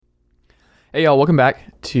Hey, y'all. Welcome back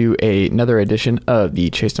to another edition of the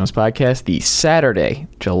Chase Thomas Podcast, the Saturday,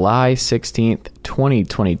 July 16th,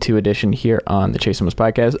 2022 edition here on the Chase Thomas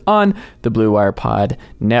Podcast on the Blue Wire Pod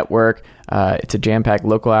Network. It's a jam-packed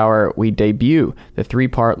local hour. We debut the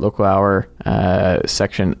three-part local hour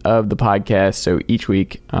section of the podcast. So each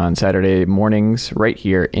week on Saturday mornings right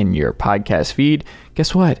here in your podcast feed.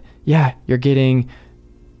 Guess what? Yeah, you're getting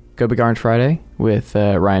Go Big Orange Friday with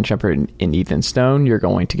Ryan Schumpert and Ethan Stone. You're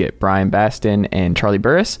going to get Brian Baston and Charlie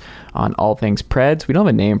Burris on all things Preds. We don't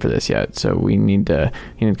have a name for this yet, so we need to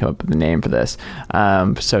come up with a name for this.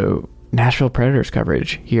 So Nashville Predators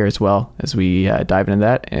coverage here as well as we dive into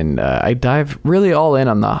that. And I dive really all in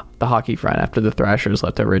on the hockey front after the Thrashers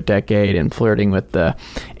left over a decade and flirting with the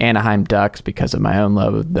Anaheim Ducks because of my own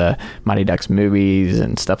love of the Mighty Ducks movies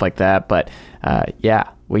and stuff like that. But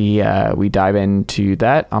we dive into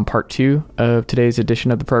that on part 2 of today's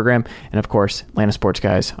edition of the program. And of course, Atlanta Sports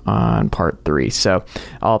Guys on part 3. So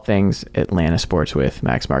all things Atlanta sports with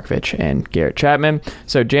Max Markovich and Garrett Chapman.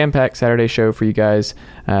 So jam-packed Saturday show for you guys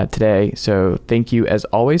today. So thank you as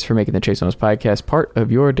always for making the Chase Thomas Podcast part of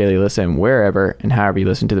your daily listen wherever and however you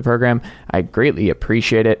listen to the program. I greatly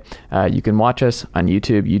appreciate it. You can watch us on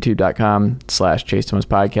YouTube, youtube.com/Chase Thomas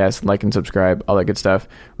Podcast. Like and subscribe, all that good stuff.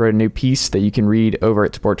 Wrote a new piece that you can read over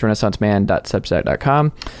at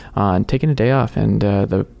sportsrenaissanceman.substack.com on taking a day off and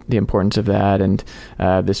the importance of that and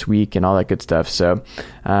this week and all that good stuff. So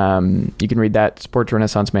you can read that,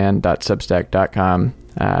 sportsrenaissanceman.substack.com.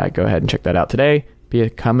 Go ahead and check that out today.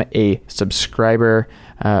 Become a subscriber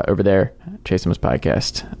over there. Chase Thomas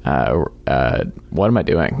Podcast. What am I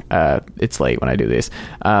doing? It's late when I do these.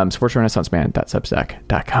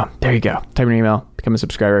 sportsrenaissanceman.substack.com. There you go. Type in an email, become a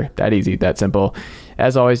subscriber. That easy, that simple.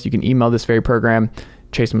 As always, you can email this very program,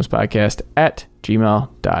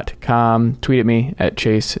 chasethomaspodcast@gmail.com. Tweet at me at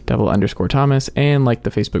chase_Thomas and like the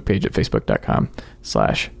Facebook page at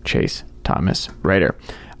facebook.com/Chase Thomas Writer.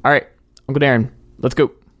 All right, Uncle Darren, let's go.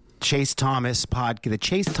 The Chase Thomas Podcast.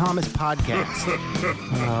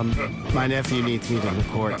 My nephew needs me to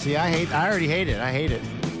record. See, I already hate it. I hate it.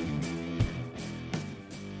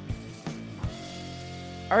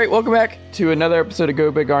 All right, welcome back to another episode of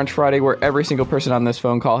Go Big Orange Friday, where every single person on this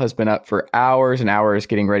phone call has been up for hours and hours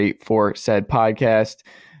getting ready for said podcast.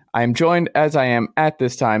 I am joined, as I am at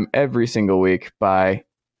this time every single week, by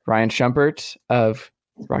Ryan Schumpert of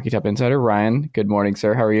Rocky Top Insider. Ryan, good morning,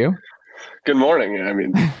 sir. How are you? Good morning. I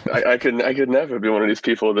mean, I could never be one of these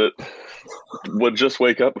people that would just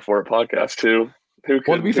wake up before a podcast too.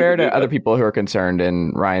 Well, to be fair to other people who are concerned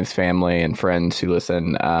and Ryan's family and friends who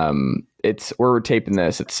listen, we're taping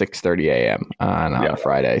this at 6:30 a.m. on a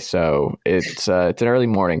Friday, so it's an early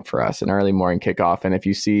morning for us, an early morning kickoff. And if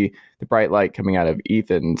you see the bright light coming out of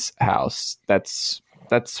Ethan's house, that's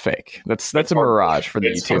fake. That's a mirage for the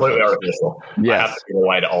YouTube. It's completely artificial. Yes. I have to be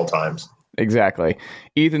white at all times. Exactly.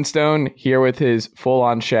 Ethan Stone here with his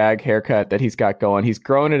full-on shag haircut that he's got going. He's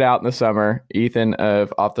growing it out in the summer. Ethan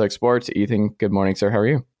of Off the Hook Sports. Ethan, good morning, sir. How are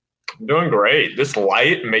you? I'm doing great. This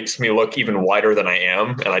light makes me look even whiter than I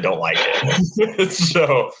am, and I don't like it.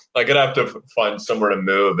 So I'm going to have to find somewhere to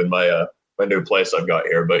move in my new place I've got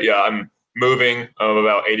here. But yeah, I'm moving. I'm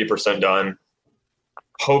about 80% done.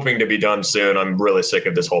 Hoping to be done soon. I'm really sick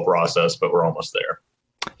of this whole process, but we're almost there.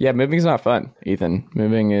 Yeah, moving's not fun, Ethan.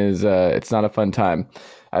 Moving is it's not a fun time.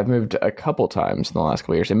 I've moved a couple times in the last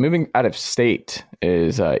couple of years, and moving out of state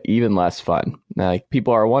is even less fun. Now, like,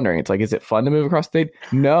 people are wondering, it's like, is it fun to move across state?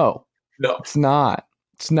 No, it's not.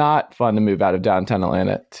 It's not fun to move out of downtown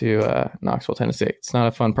Atlanta to Knoxville, Tennessee. It's not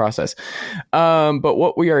a fun process. But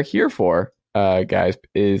what we are here for, guys,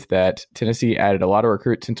 is that Tennessee added a lot of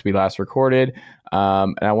recruits since we last recorded.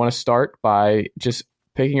 And I want to start by just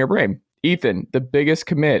picking your brain. Ethan, the biggest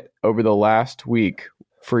commit over the last week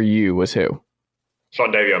for you was who?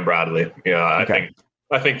 Sean Davion Bradley. Yeah, okay.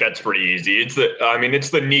 I think that's pretty easy. It's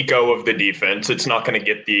the Nico of the defense. It's not going to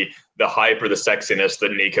get the hype or the sexiness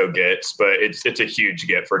that Nico gets, but it's a huge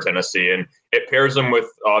get for Tennessee, and it pairs him with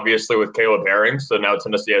Caleb Herring. So now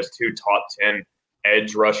Tennessee has 2 top 10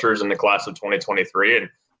 edge rushers in the class of 2023, and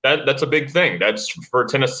that's a big thing. That's for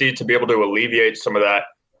Tennessee to be able to alleviate some of that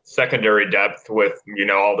secondary depth with,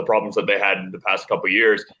 all the problems that they had in the past couple of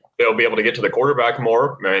years. They'll be able to get to the quarterback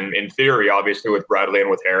more, and in theory, obviously, with Bradley and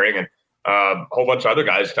with Herring and a whole bunch of other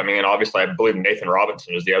guys coming in. Obviously, I believe Nathan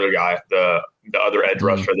Robinson is the other guy, the other edge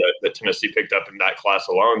rusher that Tennessee picked up in that class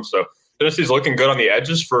alone. So Tennessee's looking good on the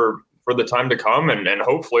edges for the time to come, and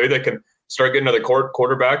hopefully they can start getting to the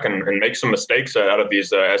quarterback and make some mistakes out of these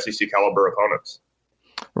SEC caliber opponents.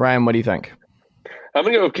 Ryan, what do you think? I'm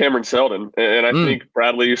going to go with Cameron Seldon. And I think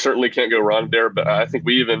Bradley, you certainly can't go wrong there. But I think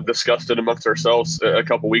we even discussed it amongst ourselves a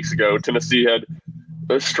couple weeks ago. Tennessee had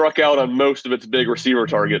struck out on most of its big receiver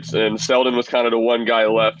targets. And Seldon was kind of the one guy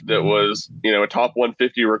left that was, a top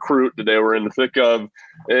 150 recruit that they were in the thick of.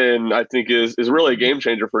 And I think is really a game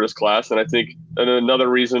changer for this class. And I think another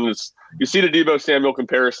reason is you see the Deebo Samuel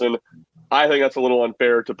comparison. I think that's a little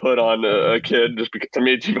unfair to put on a kid just because, to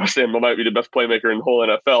me, Deebo Samuel might be the best playmaker in the whole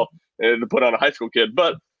NFL and to put on a high school kid.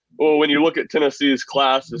 But when you look at Tennessee's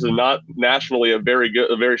class, this is not nationally a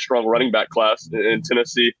very strong running back class in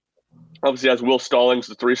Tennessee. Obviously has Will Stallings,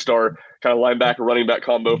 the 3-star kind of linebacker running back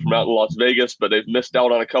combo from out in Las Vegas, but they've missed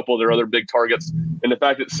out on a couple of their other big targets. And the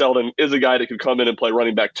fact that Seldon is a guy that could come in and play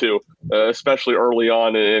running back too, especially early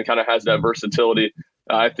on, and kind of has that versatility,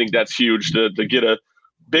 I think that's huge to get a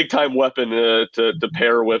big-time weapon to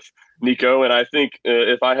pair with Nico. And I think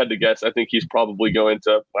if I had to guess, I think he's probably going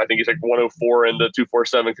to – I think he's like 104 in the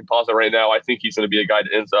 247 composite right now. I think he's going to be a guy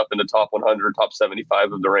that ends up in the top 100, top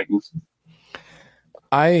 75 of the rankings.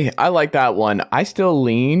 I like that one. I still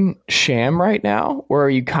lean Sham right now, where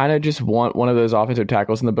you kind of just want one of those offensive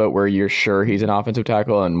tackles in the boat where you're sure he's an offensive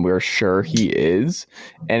tackle and we're sure he is.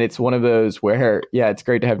 And it's one of those where, yeah, it's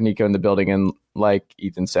great to have Nico in the building. And like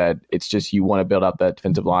Ethan said, it's just you want to build up that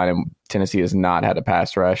defensive line. And Tennessee has not had a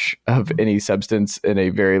pass rush of any substance in a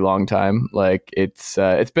very long time. Like it's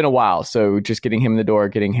been a while. So just getting him in the door,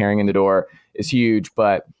 getting Herring in the door is huge.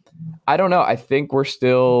 But I don't know. I think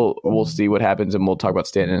we'll see what happens, and we'll talk about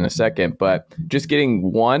Stanton in a second. But just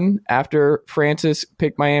getting one after Francis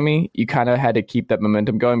picked Miami, you kind of had to keep that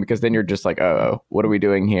momentum going, because then you're just like, oh, what are we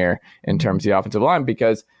doing here in terms of the offensive line?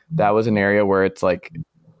 Because that was an area where it's like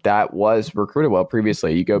that was recruited well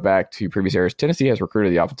previously. You go back to previous eras, Tennessee has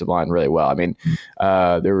recruited the offensive line really well. I mean,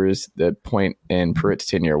 there was the point in Pruitt's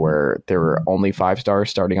tenure where there were only 5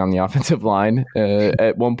 stars starting on the offensive line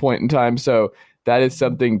at one point in time. So that is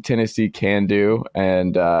something Tennessee can do,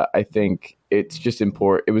 and I think it's just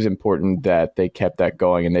important. It was important that they kept that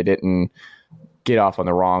going, and they didn't get off on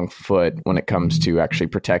the wrong foot when it comes to actually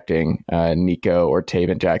protecting Nico or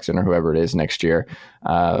Taven Jackson or whoever it is next year.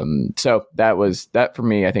 So that for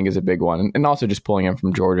me, I think, is a big one, and also just pulling him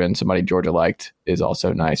from Georgia and somebody Georgia liked is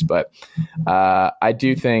also nice. But I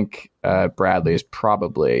do think Bradley is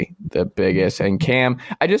probably the biggest, and Cam,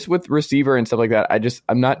 I just, with receiver and stuff like that,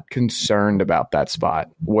 I'm not concerned about that spot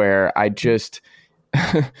where I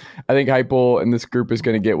think Heupel and this group is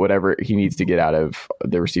going to get whatever he needs to get out of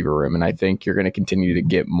the receiver room. And I think you're going to continue to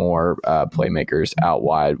get more playmakers out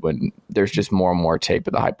wide when there's just more and more tape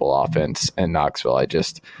of the Heupel offense in Knoxville.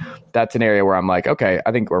 That's an area where I'm like, okay,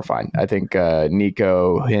 I think we're fine. I think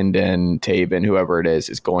Nico, Hendon, Taven, whoever it is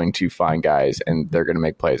going to find guys and they're going to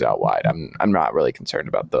make plays out wide. I'm not really concerned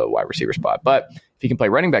about the wide receiver spot, but if he can play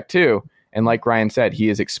running back too, and like Ryan said, he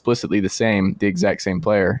is explicitly the exact same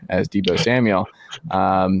player as Deebo Samuel.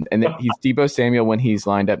 And then he's Deebo Samuel when he's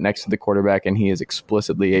lined up next to the quarterback, and he is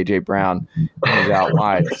explicitly A.J. Brown when he's out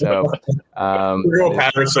wide. So, Real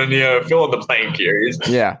Patterson, fill in the blank here.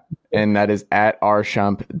 Yeah, and that is at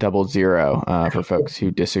 @RSchump00 for folks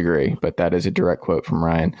who disagree. But that is a direct quote from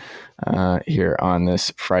Ryan here on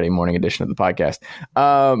this Friday morning edition of the podcast.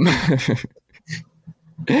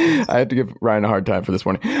 I have to give Ryan a hard time for this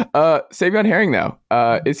morning. Savion Herring, though,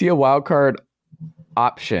 is he a wild card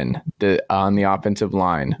option on the offensive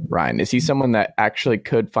line, Ryan? Is he someone that actually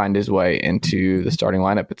could find his way into the starting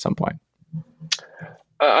lineup at some point?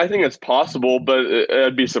 I think it's possible, but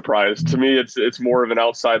I'd be surprised. To me, it's more of an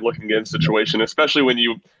outside looking in situation, especially when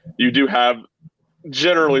you do have,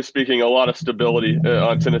 generally speaking, a lot of stability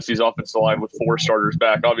on Tennessee's offensive line with 4 starters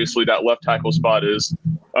back. Obviously, that left tackle spot is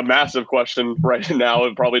a massive question right now,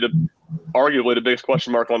 and probably arguably the biggest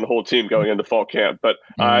question mark on the whole team going into fall camp. But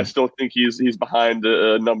I still think he's behind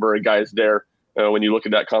a number of guys there when you look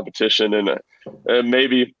at that competition. And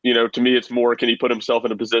maybe, to me, it's more, can he put himself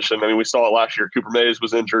in a position? I mean, we saw it last year. Cooper Mays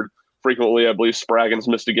was injured frequently. I believe Spraggins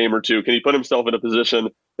missed a game or two. Can he put himself in a position,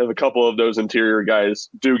 if a couple of those interior guys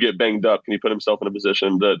do get banged up, can he put himself in a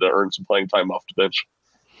position to earn some playing time off the bench?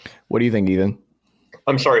 What do you think, Ethan?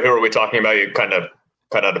 I'm sorry, who are we talking about? You kind of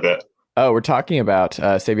cut out a bit. Oh, we're talking about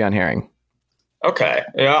Savion Herring. Okay.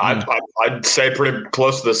 Yeah, I'd say pretty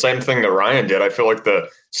close to the same thing that Ryan did. I feel like the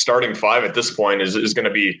starting 5 at this point is going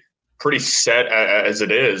to be pretty set as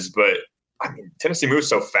it is. But, I mean, Tennessee moves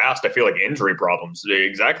so fast. I feel like injury problems,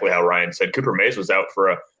 exactly how Ryan said. Cooper Mays was out for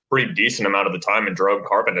a pretty decent amount of the time, and Jerome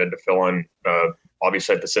Carpenter had to fill in,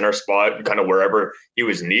 obviously, at the center spot, kind of wherever he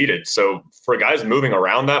was needed. So for guys moving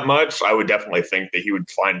around that much, I would definitely think that he would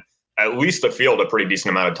find at least the field a pretty decent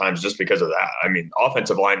amount of times just because of that. I mean,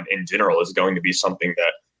 offensive line in general is going to be something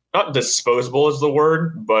that not disposable is the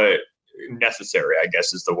word, but necessary, I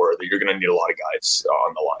guess, is the word, that you're going to need a lot of guys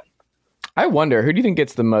on the line. I wonder, who do you think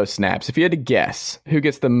gets the most snaps? If you had to guess, who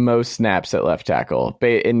gets the most snaps at left tackle?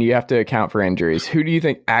 And you have to account for injuries. Who do you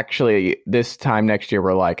think actually this time next year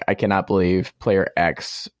we're like, I cannot believe player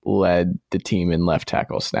X led the team in left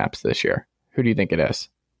tackle snaps this year? Who do you think it is?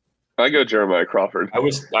 I go Jeremiah Crawford. I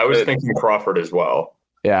was thinking Crawford as well.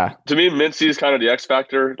 Yeah. To me, Mincy is kind of the X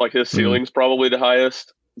factor. Like, his ceiling's probably the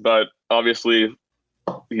highest, but obviously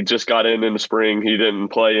he just got in the spring. He didn't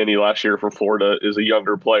play any last year for Florida, is a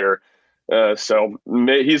younger player. So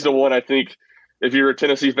he's the one. I think if you're a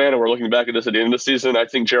Tennessee fan and we're looking back at this at the end of the season, I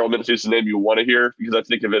think Gerald Mincey is the name you want to hear, because I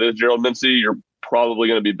think if it is Gerald Mincey, you're probably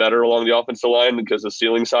going to be better along the offensive line because the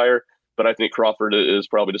ceiling's higher. But I think Crawford is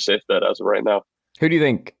probably the safe bet as of right now. Who do you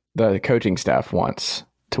think the coaching staff wants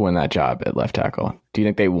to win that job at left tackle? Do you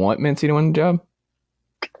think they want Mincey to win the job?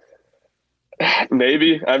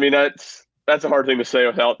 Maybe. I mean, that's a hard thing to say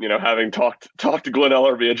without, having talked to Glenn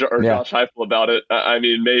Ellerby or Josh Heupel about it. I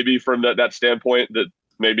mean, maybe from that standpoint that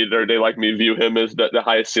maybe they like me view him as the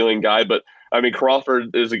highest ceiling guy. But I mean,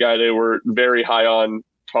 Crawford is a guy they were very high on,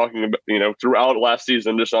 talking about, throughout last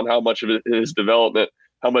season, just on how much of his development,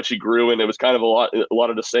 how much he grew. And it was kind of a lot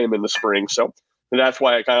of the same in the spring. So that's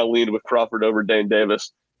why I kind of leaned with Crawford over Dane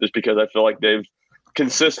Davis, just because I feel like they've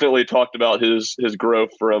consistently talked about his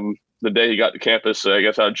growth from the day he got to campus, I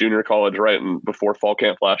guess out of junior college, right, and before fall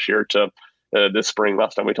camp last year to this spring,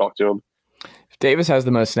 last time we talked to him. If Davis has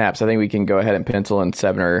the most snaps, I think we can go ahead and pencil in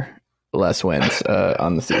 7 or less wins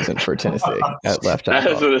on the season for Tennessee at left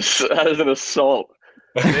tackle. That is an assault.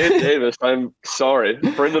 Dane Davis, I'm sorry.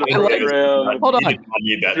 Friend of the program. Hold on.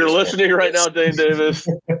 If you're listening right now, Dane Davis.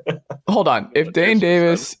 Hold on. If Dane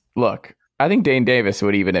Davis, look, I think Dane Davis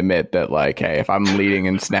would even admit that, like, hey, if I'm leading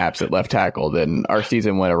in snaps at left tackle, then our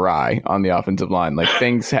season went awry on the offensive line. Like,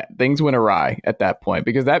 things went awry at that point,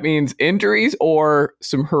 because that means injuries or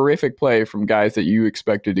some horrific play from guys that you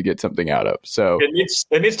expected to get something out of. So it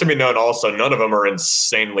needs to be known also, none of them are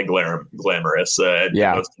insanely glamorous. The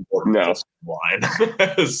most important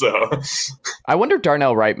line. So I wonder if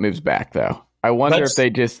Darnell Wright moves back, though. I wonder if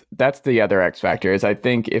they that's the other X factor, is I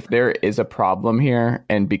think if there is a problem here,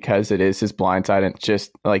 and because it is his blind side, and it's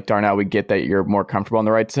just like, Darnell, we get that you're more comfortable on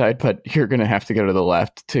the right side, but you're going to have to go to the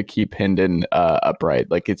left to keep Hendon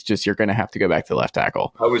upright. Like, it's just, you're going to have to go back to left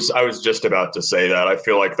tackle. I was just about to say that. I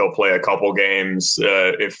feel like they'll play a couple games.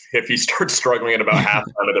 If he starts struggling at about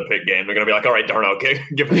halftime of the Pitt game, they're going to be like, all right, Darnell,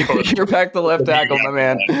 give me you're back to left tackle, my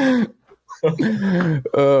man.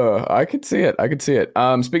 I could see it.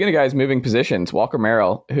 Speaking of guys moving positions, Walker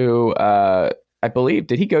Merrill, who I believe,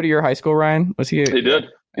 did he go to your high school, Ryan? Was he? He did.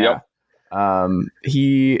 Yeah.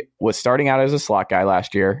 He was starting out as a slot guy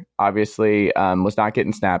last year. Obviously, was not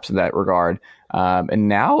getting snaps in that regard. And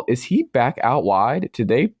now, is he back out wide? Did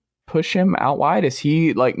they push him out wide? Is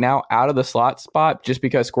he like now out of the slot spot just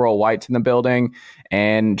because Squirrel White's in the building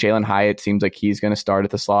and Jalen Hyatt seems like he's going to start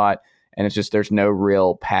at the slot, and it's just, there's no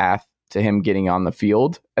real path to him getting on the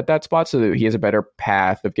field at that spot, so that he has a better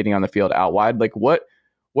path of getting on the field out wide? Like, what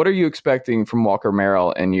are you expecting from Walker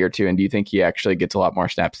Merrill in year 2? And do you think he actually gets a lot more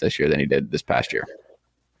snaps this year than he did this past year?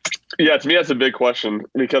 Yeah, to me, that's a big question,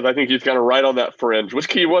 because I think he's kind of right on that fringe,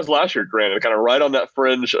 which he was last year, granted, kind of right on that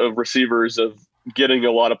fringe of receivers of getting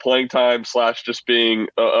a lot of playing time / just being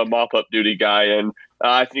a mop-up duty guy. And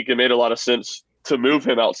I think it made a lot of sense to move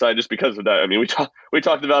him outside just because of that. I mean, we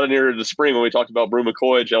talked about it near the spring when we talked about Brew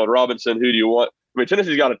McCoy, Jalen Robinson. Who do you want? I mean,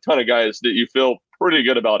 Tennessee's got a ton of guys that you feel pretty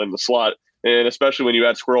good about in the slot, and especially when you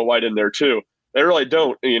add Squirrel White in there too. They really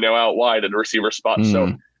don't, out wide at the receiver spot.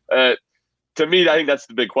 So to me, I think that's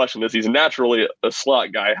the big question. Is he's naturally a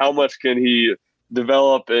slot guy. How much can he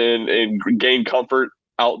develop and gain comfort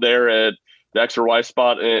out there at the X or Y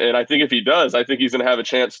spot? And I think if he does, I think he's going to have a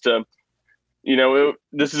chance to,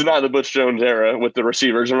 this is not the Butch Jones era with the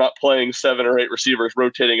receivers. They're not playing 7 or 8 receivers,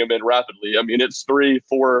 rotating them in rapidly. I mean, it's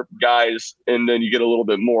 3-4 guys, and then you get a little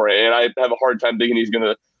bit more. And I have a hard time thinking he's going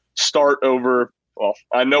to start over. Well,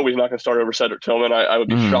 I know he's not going to start over Cedric Tillman. I would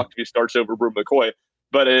be shocked if he starts over Brew McCoy.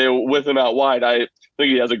 But with him out wide, I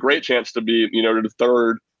think he has a great chance to be, to the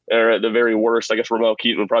third, or at the very worst, I guess Ramel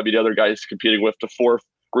Keaton would probably be the other guy he's competing with, the 4th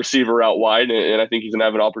receiver out wide. And I think he's going to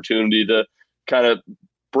have an opportunity to kind of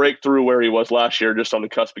break through where he was last year, just on the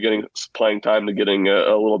cusp of getting playing time to getting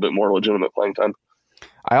a little bit more legitimate playing time.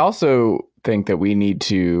 I also think that we need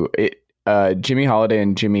to, Jimmy Holiday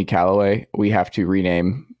and Jimmy Callaway, we have to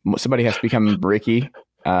rename. Somebody has to become Ricky.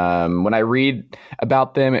 When I read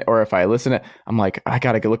about them, or if I listen to, I'm like, I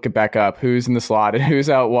got to look it back up. Who's in the slot and who's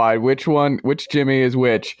out wide? Which Jimmy is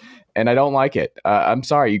which? and I don't like it. I'm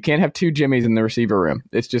sorry. You can't have two Jimmies in the receiver room.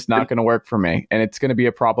 It's just not going to work for me. And it's going to be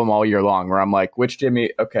a problem all year long where I'm like, which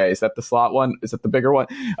Jimmy? Okay, is that the slot one? Is that the bigger one?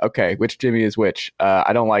 Okay, which Jimmy is which?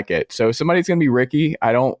 I don't like it. So somebody's going to be Ricky.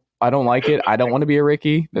 I don't like it. I don't want to be a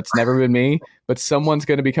Ricky. That's never been me. But someone's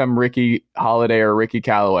going to become Ricky Holiday or Ricky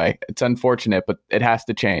Callaway. It's unfortunate, but it has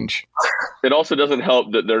to change. It also doesn't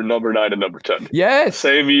help that they're number 9 and number 10. Yes.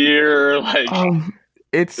 Same year. Like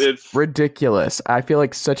it's ridiculous. I feel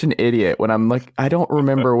like such an idiot when I'm like, I don't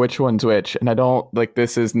remember which one's which, and I don't like.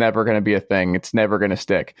 This is never going to be a thing. It's never going to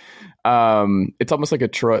stick. It's almost like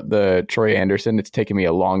the Troy Anderson. It's taken me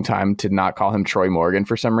a long time to not call him Troy Morgan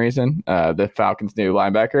for some reason. The Falcons' new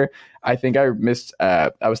linebacker. I think I missed.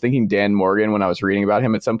 I was thinking Dan Morgan when I was reading about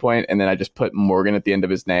him at some point, and then I just put Morgan at the end of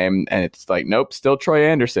his name, and it's like, nope, still Troy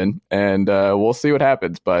Anderson, and we'll see what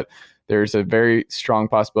happens, but. There's a very strong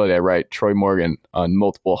possibility I write Troy Morgan on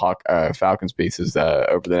multiple Falcons pieces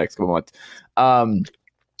over the next couple months.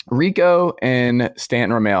 Rico and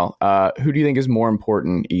Stanton Ramel, who do you think is more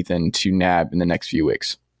important, Ethan, to nab in the next few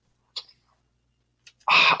weeks?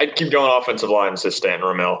 I'd keep going offensive line to Stanton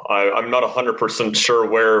Ramel. I'm not 100% sure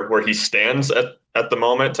where he stands at the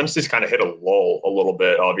moment. Tennessee's kind of hit a lull a little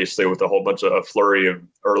bit, obviously, with a whole bunch of a flurry of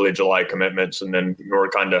early July commitments, and then we're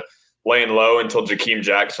kind of laying low until Jakeem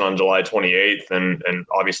Jackson on July 28th, and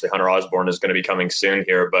obviously Hunter Osborne is going to be coming soon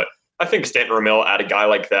here. But I think Stanton Ramel add a guy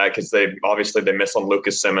like that because they miss on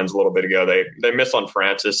Lucas Simmons a little bit ago. They miss on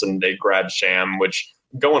Francis, and they grabbed Sham, which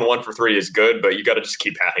going 1 for 3 is good, but you got to just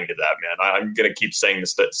keep adding to that, man. I'm going to keep saying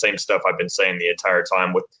the same stuff I've been saying the entire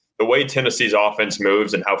time with the way Tennessee's offense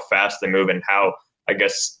moves and how fast they move and how, I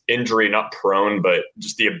guess, injury not prone, but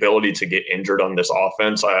just the ability to get injured on this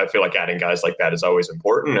offense. I feel like adding guys like that is always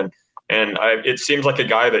important. And it seems like a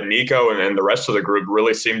guy that Nico and the rest of the group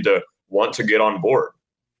really seem to want to get on board.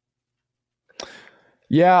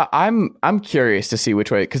 Yeah, I'm curious to see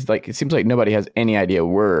which way, because like it seems like nobody has any idea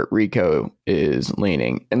where Rico is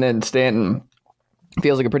leaning, and then Stanton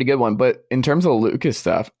feels like a pretty good one. But in terms of Lucas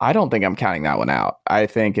stuff, I don't think I'm counting that one out. I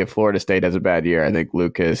think if Florida State has a bad year, I think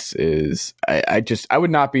Lucas is. I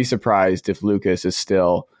would not be surprised if Lucas is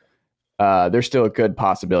still. There's still a good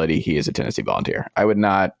possibility he is a Tennessee Volunteer. I would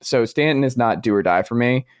not. So Stanton is not do or die for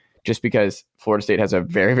me, just because Florida State has a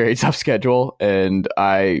very, very tough schedule, and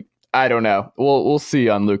I don't know. We'll see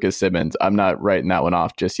on Lucas Simmons. I'm not writing that one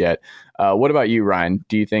off just yet. What about you, Ryan? Who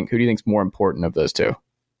do you think is more important of those two?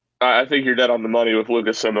 I think you're dead on the money with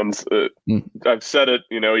Lucas Simmons. I've said it,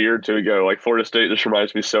 a year or two ago. Like Florida State just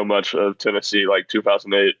reminds me so much of Tennessee, like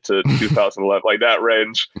 2008 to 2011, like that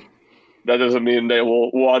range. That doesn't mean they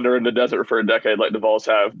will wander in the desert for a decade like the Vols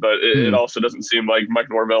have, but it also doesn't seem like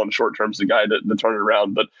Mike Norvell in the short term is the guy to turn it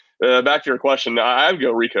around. But back to your question, I'd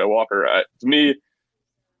go Rico Walker. To me,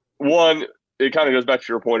 one, it kind of goes back to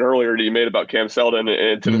your point earlier that you made about Cam Seldon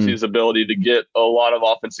and Tennessee's ability to get a lot of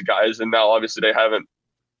offensive guys, and now obviously they haven't,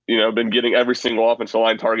 been getting every single offensive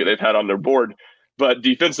line target they've had on their board. But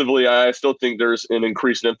defensively, I still think there's an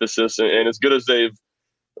increased emphasis, and as good as they've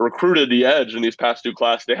recruited the edge in these past two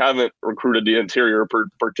classes, they haven't recruited the interior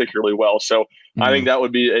particularly well. So I think that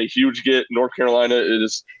would be a huge get. North Carolina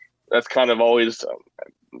that's kind of always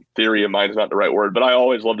theory of mine is not the right word, but I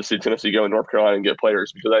always love to see Tennessee go in North Carolina and get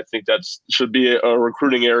players, because I think that should be a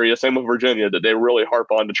recruiting area. Same with Virginia, that they really harp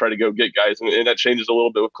on to try to go get guys. And that changes a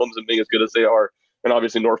little bit with Clemson being as good as they are. And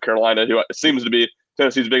obviously North Carolina, who seems to be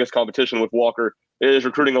Tennessee's biggest competition with Walker, is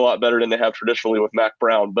recruiting a lot better than they have traditionally with Mac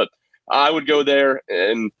Brown. But I would go there,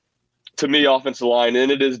 and to me, offensive line,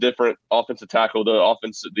 and it is different. Offensive tackle, the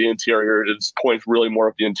interior, it points really more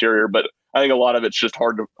at the interior. But I think a lot of it's just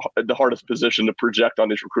the hardest position to project on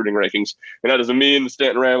these recruiting rankings. And that doesn't mean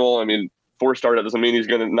Stanton Ramel, 4-star, that doesn't mean he's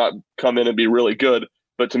going to not come in and be really good.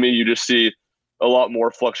 But to me, you just see a lot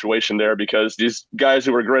more fluctuation there, because these guys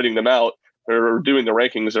who are grading them out or doing the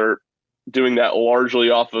rankings are doing that largely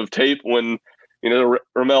off of tape when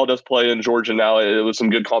Ramel does play in Georgia now. It was some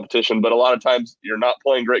good competition, but a lot of times you're not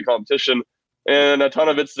playing great competition, and a ton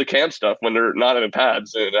of it's the camp stuff when they're not in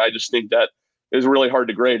pads. And I just think that is really hard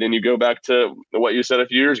to grade. And you go back to what you said a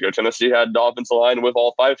few years ago, Tennessee had the offensive line with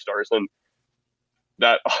all 5-stars, and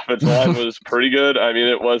that offensive line was pretty good.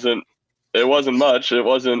 It wasn't much. It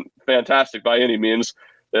wasn't fantastic by any means.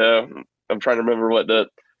 I'm trying to remember what the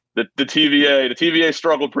TVA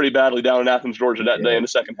struggled pretty badly down in Athens, Georgia that day in the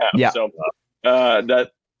second half. Yeah. So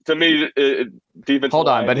that, to me, defense. Hold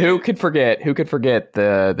on, but who could forget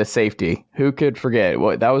the safety? Who could forget?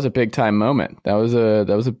 Well, that was a big time moment. That was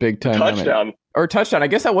a big time touchdown. Touchdown. I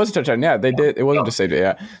guess that was a touchdown. Yeah, they did. It wasn't just safety.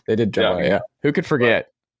 Yeah, they did jump on it. Yeah. Who could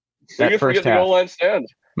forget that first half? The goal line stand.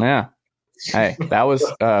 Yeah. Hey, that was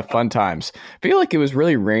fun times. I feel like it was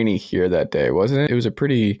really rainy here that day, wasn't it? It was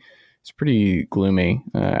pretty gloomy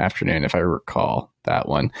afternoon, if I recall that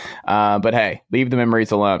one. But hey, leave the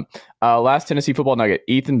memories alone. Last Tennessee football nugget.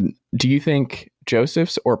 Ethan, do you think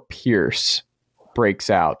Josephs or Pearce breaks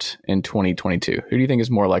out in 2022? Who do you think is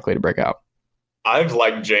more likely to break out? I've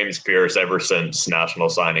liked James Pearce ever since National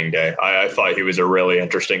Signing Day. I thought he was a really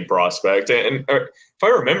interesting prospect. And if I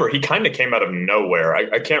remember, he kind of came out of nowhere.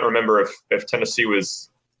 I can't remember if Tennessee was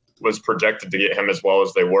projected to get him as well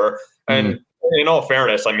as they were. And in all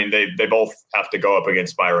fairness, I mean, they both have to go up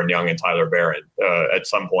against Byron Young and Tyler Barron at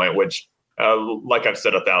some point, which, like I've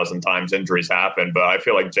said 1,000 times, injuries happen. But I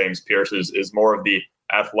feel like James Pearce is more of the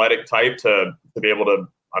athletic type to be able to,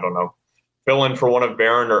 I don't know, fill in for one of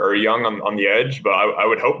Barron or Young on the edge, but I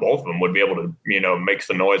would hope both of them would be able to, make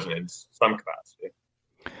some noise in some capacity.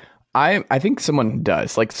 I think someone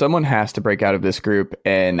does. Like, someone has to break out of this group,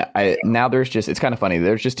 and now it's kind of funny.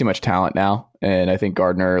 There's just too much talent now, and I think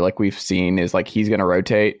Gardner, like we've seen, is like he's going to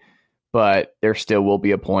rotate, but there still will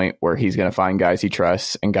be a point where he's going to find guys he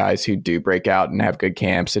trusts and guys who do break out and have good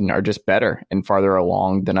camps and are just better and farther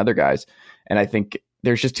along than other guys. And I think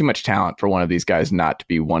there's just too much talent for one of these guys not to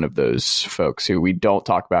be one of those folks who we don't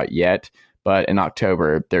talk about yet, but in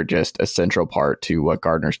October, they're just a central part to what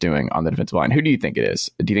Gardner's doing on the defensive line. Who do you think it is?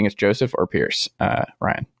 Do you think it's Joseph or Pearce,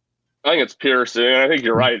 Ryan? I think it's Pearce, and I think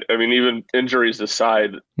you're right. I mean, even injuries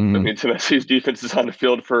aside, I mean, Tennessee's defense is on the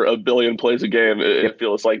field for a billion plays a game. It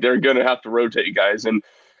feels like they're going to have to rotate guys. And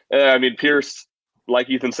I mean, Pearce, like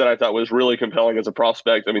Ethan said, I thought was really compelling as a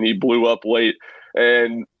prospect. I mean, he blew up late,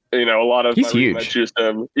 and a lot of he's huge. Choose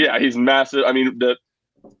him. Yeah, he's massive. I mean,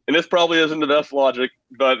 and this probably isn't the best logic,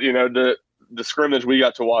 but the scrimmage we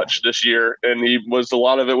got to watch this year, and a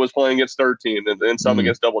lot of it was playing against third team and some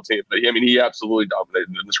against double team. But he absolutely dominated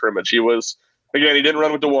in the scrimmage. He didn't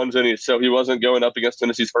run with the ones in, so he wasn't going up against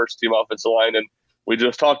Tennessee's first team offensive line. And we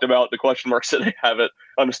just talked about the question marks that they have it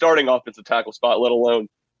on the starting offensive tackle spot, let alone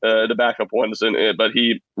the backup ones. But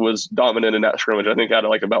he was dominant in that scrimmage. I think had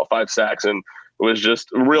like about 5 sacks, and it was just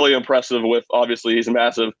really impressive. With obviously he's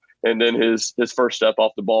massive, and then his first step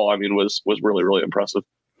off the ball, I mean, was really, really impressive.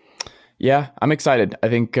 Yeah, I'm excited. I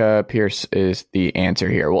think Pearce is the answer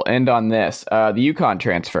here. We'll end on this. The UConn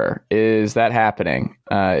transfer, is that happening?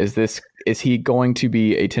 Is he going to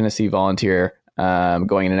be a Tennessee Volunteer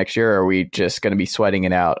going into next year, or are we just going to be sweating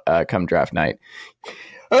it out come draft night?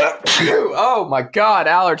 Oh my God,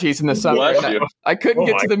 allergies in the summer. I couldn't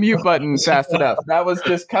get to the mute button fast enough. That was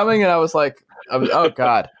just coming, and I was like, oh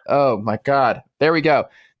God. Oh my God. There we go.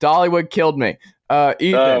 Dollywood killed me.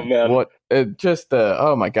 Ethan, what?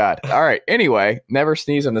 Oh my God. All right. Anyway, never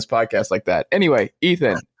sneeze on this podcast like that. Anyway,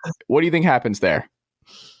 Ethan, what do you think happens there?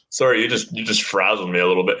 Sorry, you just frazzled me a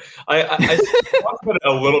little bit. I talked about it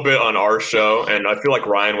a little bit on our show, and I feel like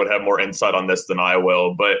Ryan would have more insight on this than I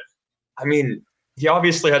will. But I mean, he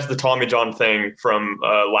obviously has the Tommy John thing from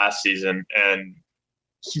last season, and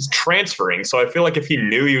he's transferring. So I feel like if he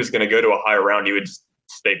knew he was going to go to a higher round, he would just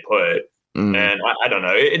stay put. And I don't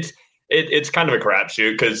know. It's kind of a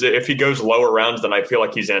crapshoot, because if he goes lower rounds than I feel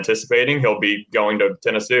like he's anticipating, he'll be going to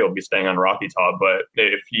Tennessee. He'll be staying on Rocky Top. But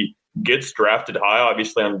if he gets drafted high,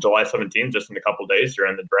 obviously on July 17th, just in a couple of days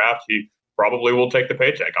during the draft, he probably will take the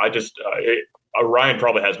paycheck. Ryan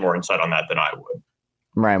probably has more insight on that than I would.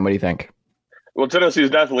 Ryan, what do you think? Well, Tennessee is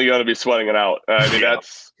definitely going to be sweating it out. I mean,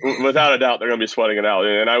 that's without a doubt, they're going to be sweating it out.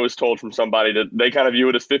 And I was told from somebody that they kind of view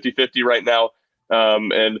it as 50-50 right now.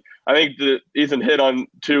 And I think that Ethan hit on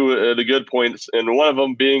two of the good points, and one of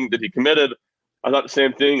them being that he committed. I thought the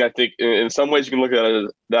same thing. I think in some ways you can look at it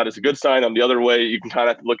as that as a good sign. On the other way, you can kind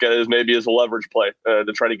of look at it as maybe as a leverage play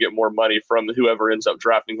to try to get more money from whoever ends up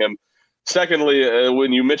drafting him. Secondly,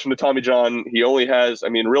 when you mentioned to Tommy John, he only has, I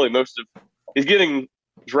mean, really he's getting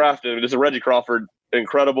drafted. This is Reggie Crawford,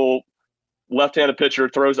 incredible left-handed pitcher,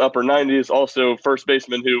 throws upper 90s, also first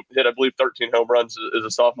baseman who hit, I believe, 13 home runs as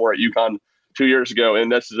a sophomore at UConn 2 years ago.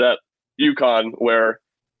 And this is at UConn, where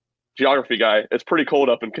geography guy, it's pretty cold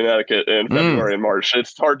up in Connecticut in February and March.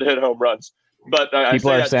 It's hard to hit home runs. But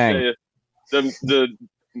people are saying the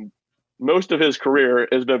most of his career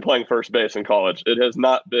has been playing first base in college. It has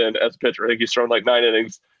not been as a pitcher. I think he's thrown like 9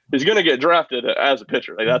 innings. He's going to get drafted as a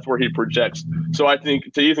pitcher. Like, that's where he projects. So I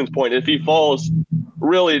think, to Ethan's point, if he falls,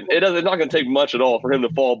 really, it's not going to take much at all for him to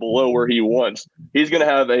fall below where he wants. He's going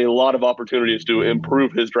to have a lot of opportunities to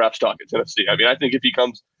improve his draft stock at Tennessee. I mean, I think if he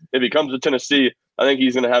comes to Tennessee, I think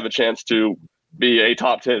he's going to have a chance to be a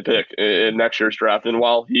top 10 pick in next year's draft. And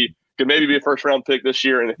while he could maybe be a first-round pick this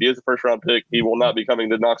year, and if he is a first-round pick, he will not be coming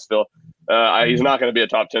to Knoxville. he's not going to be a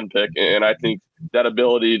top 10 pick. And I think that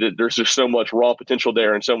ability, that there's just so much raw potential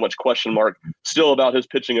there and so much question mark still about his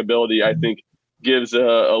pitching ability, I think gives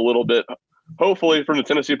a little bit, hopefully from the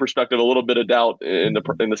Tennessee perspective, a little bit of doubt in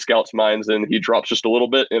the scouts' minds, and he drops just a little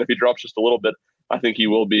bit. And if he drops just a little bit, I think he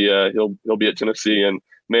will be he'll be at Tennessee. And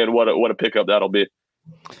man, what a pickup that'll be.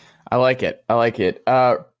 I like it.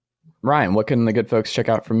 Ryan, what can the good folks check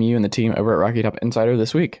out from you and the team over at Rocky Top Insider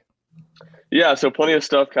this week? Yeah, so plenty of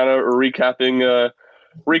stuff, kind of recapping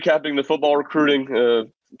the football recruiting.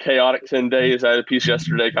 Chaotic 10 days. I had a piece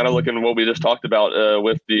yesterday kind of looking at what we just talked about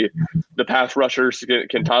with the pass rushers.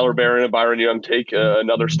 Can Tyler Barron and Byron Young take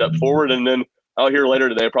another step forward? And then I'll hear later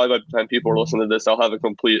today, probably by the time people are listening to this, I'll have a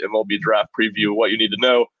complete MLB draft preview of what you need to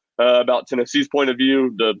know about Tennessee's point of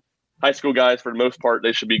view. The high school guys, for the most part,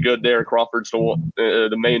 they should be good there. Crawford's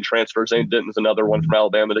the main transfer. Zane Denton's another one from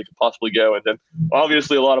Alabama they could possibly go. And then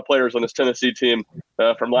obviously a lot of players on this Tennessee team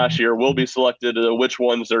from last year will be selected. Which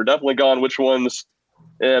ones are definitely gone, which ones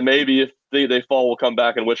maybe if they fall will come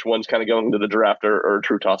back, and which ones kind of going into the draft are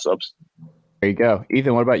true toss-ups. There you go.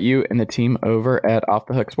 Ethan, what about you and the team over at Off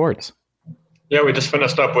the Hook Sports? Yeah, we just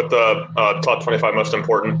finished up with the top 25 most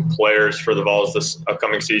important players for the Vols this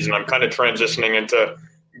upcoming season. I'm kind of transitioning into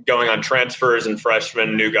going on transfers and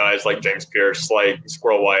freshmen, new guys like James Pearce, like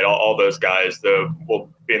Squirrel White, all those guys will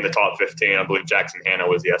be in the top 15. I believe Jackson Hanna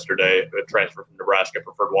was yesterday, a transfer from Nebraska,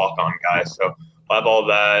 preferred walk-on guy. So I'll have all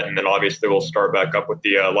that, and then obviously we'll start back up with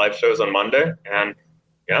the live shows on Monday. And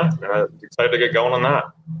yeah, excited to get going on that.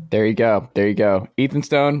 There you go. Ethan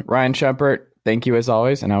Stone, Ryan Schumpert, thank you as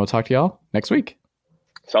always, and I will talk to y'all next week.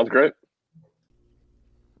 Sounds great.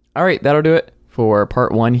 All right, that'll do it for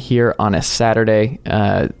part one here on a Saturday,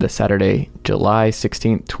 the Saturday, July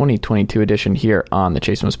 16th, 2022 edition here on the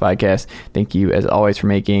Chase Thomas Podcast. Thank you, as always, for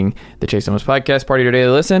making the Chase Thomas Podcast part of your daily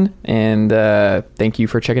listen. And thank you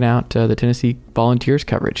for checking out the Tennessee Volunteers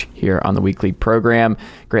coverage here on the weekly program.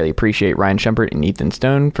 Greatly appreciate Ryan Schumpert and Ethan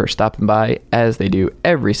Stone for stopping by, as they do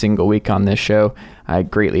every single week on this show. I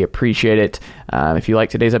greatly appreciate it. If you like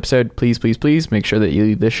today's episode, please make sure that you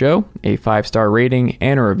leave this show a 5-star rating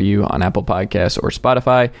and a review on Apple Podcasts or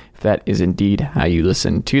Spotify. If that is indeed how you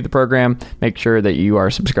listen to the program, make sure that you are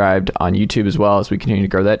subscribed on YouTube as well, as we continue to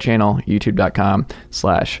grow that channel,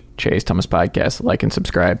 youtube.com/Chase Thomas Podcast. Like and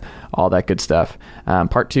subscribe, all that good stuff.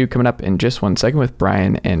 Part two coming up in just 1 second with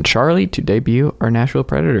Brian and Charlie to debut our Nashville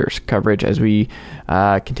Predators coverage as we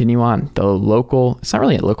continue on the local, it's not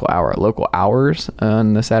really a local hour, local hours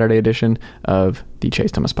on the Saturday edition of the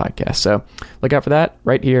Chase Thomas Podcast. So look out for that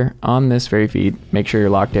right here on this very feed. Make sure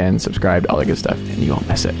you're locked in, subscribed, all that good stuff, and you won't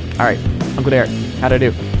miss it. All right, Uncle Derek, how'd I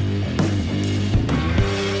do?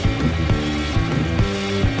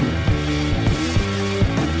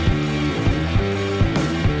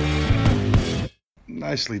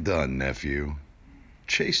 Nicely done, nephew.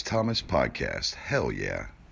 Chase Thomas Podcast. Hell yeah.